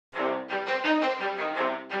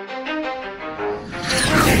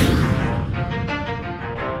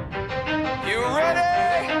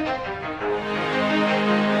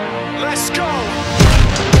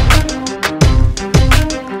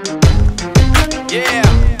Yeah.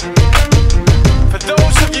 For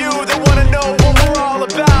those of you that wanna know what we're all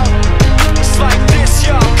about, it's like this,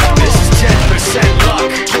 y'all. This is 10%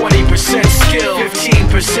 luck, 20% skill,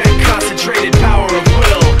 15% concentrated power of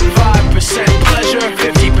will, 5% pleasure,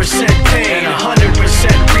 50% pain, and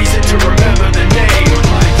 100% reason to remember the name.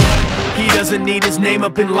 He doesn't need his name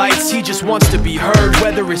up in lights, he just wants to be heard,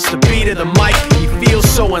 whether it's the beat of the mic. He feels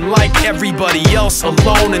so unlike everybody else,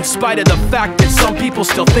 alone, in spite of the fact that some people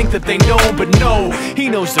still think that they know him. But no, he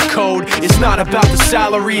knows the code. It's not about the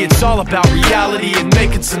salary, it's all about reality and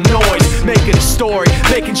making some noise, making a story,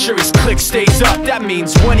 making sure his click stays up. That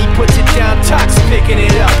means when he puts it down, Tox picking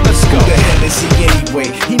it up. Let's go. Who the hell is he anyway?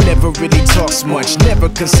 He never really talks much, never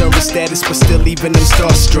concerned with status, but still leaving him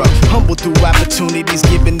starstruck. Humble through opportunities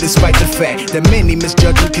given despite the fact that many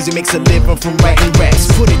misjudge him cause he makes a living from writing raps.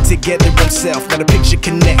 Put it together himself, now the picture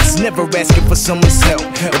connects, never asking for someone's help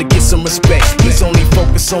or to get some respect. He's only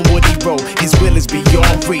focused on what he wrote, his will is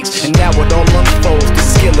beyond reach, and now it all unfolds, the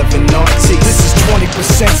skill of an artist. This is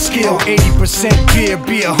 20% skill, 80% fear,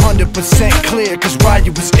 be 100% clear, cause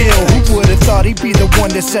Ryu was ill. Who would've thought he'd be the one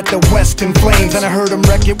that set the West in flames? And I heard him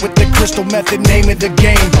wreck it with the crystal method, name of the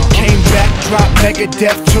game. Came back, dropped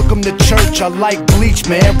Megadeth, took him to church. I like Bleach,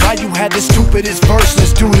 man, Ryu had the stupidest verse,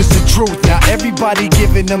 this dude is the truth. Now everybody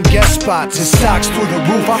giving them guest spots and stocks through the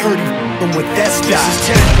roof. I heard he f***ing with that stock.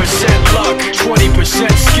 This is 10% luck, 20%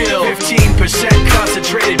 skill, 15%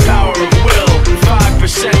 concentrated power of will,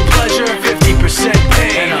 5% pleasure, 50%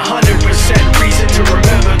 pain, and 100% reason to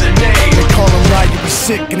remember the name. They call him Ryu, he's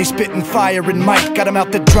sick and he's spitting fire. And Mike got him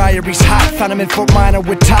out the dryer, he's hot. Found him in Fort Minor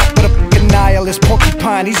with top, but a f***ing nihilist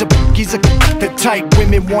porcupine. He's the type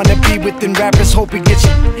women wanna be with, and rappers hope he gets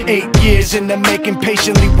 8 years in the making,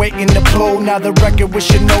 patiently waiting to blow. Now the record with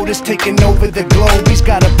your notice taking over the globe. He's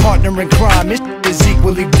got a partner in crime, his is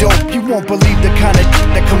equally dope. You won't believe the kind of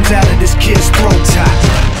that comes out of this kid's throat.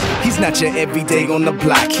 He's not your everyday on the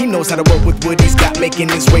block. He knows how to work with what he's got, making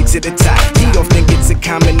his way to the top. He often gets a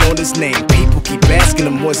comment on his name. People keep asking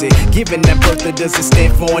him, was it given that birth or does it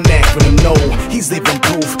stand for an acronym? No, he's living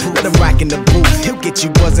proof. Let him rock in the booth. He'll get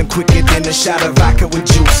you buzzing quicker than a shot of vodka with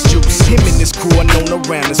juice. Him and his crew are known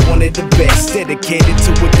around as one of the best, dedicated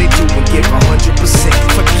to what they do and give 100%.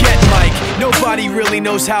 Forget Mike, nobody really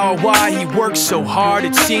knows how or why he works so hard.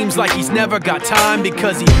 It seems like he's never got time,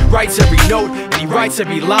 because he writes every note and he writes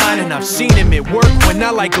every line. And I've seen him at work when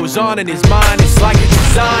that light goes on in his mind. It's like a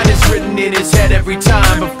design is written in his head every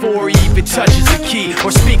time, before he even touches a key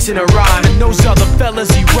or speaks in a rhyme. And those other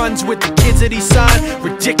fellas he runs with, the kids that he signed,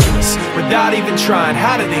 ridiculous, without even trying.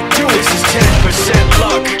 How do they do it? This is 10%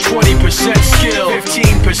 luck, 20% skill,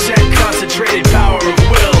 15% concentrated power of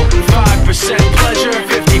will, 5% pleasure,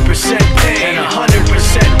 50% pain, and 100%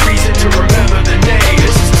 reason to remember the name.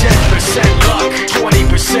 This is 10% luck,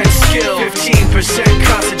 20% skill, 15%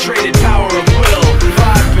 concentrated